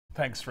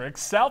Thanks, Rick.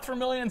 South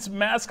Vermilion's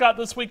mascot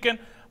this weekend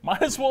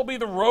might as well be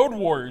the Road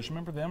Warriors.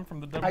 Remember them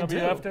from the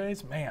WWF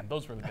days? Man,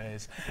 those were the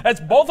days.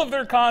 As both of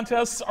their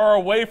contests are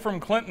away from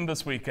Clinton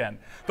this weekend.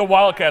 The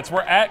Wildcats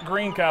were at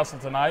Greencastle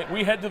tonight.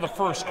 We head to the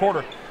first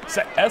quarter.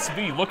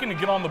 SV looking to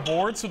get on the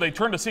board, so they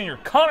turn to senior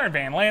Connor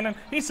Van Landen.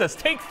 He says,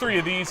 take 3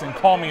 of these and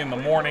call me in the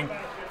morning.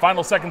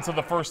 Final seconds of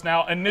the first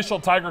now. Initial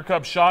Tiger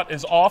Cub shot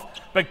is off,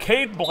 but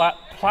Cade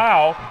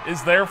Plow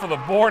is there for the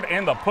board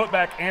and the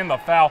putback and the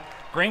foul.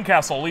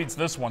 Greencastle leads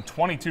this one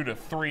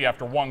 22-3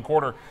 after 1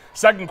 quarter.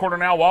 Second quarter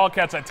now,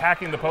 Wildcats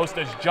attacking the post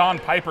as John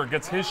Piper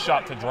gets his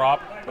shot to drop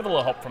with a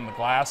little help from the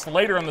glass.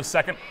 Later in the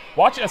second,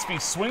 watch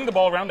SV swing the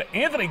ball around to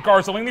Anthony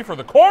Garzolini for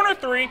the corner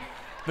 3.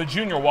 The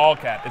junior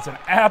Wildcat is an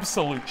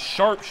absolute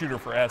sharpshooter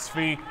for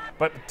SV,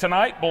 but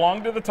tonight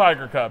belonged to the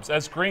Tiger Cubs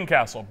as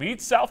Greencastle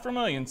beats South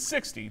Vermilion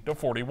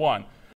 60-41.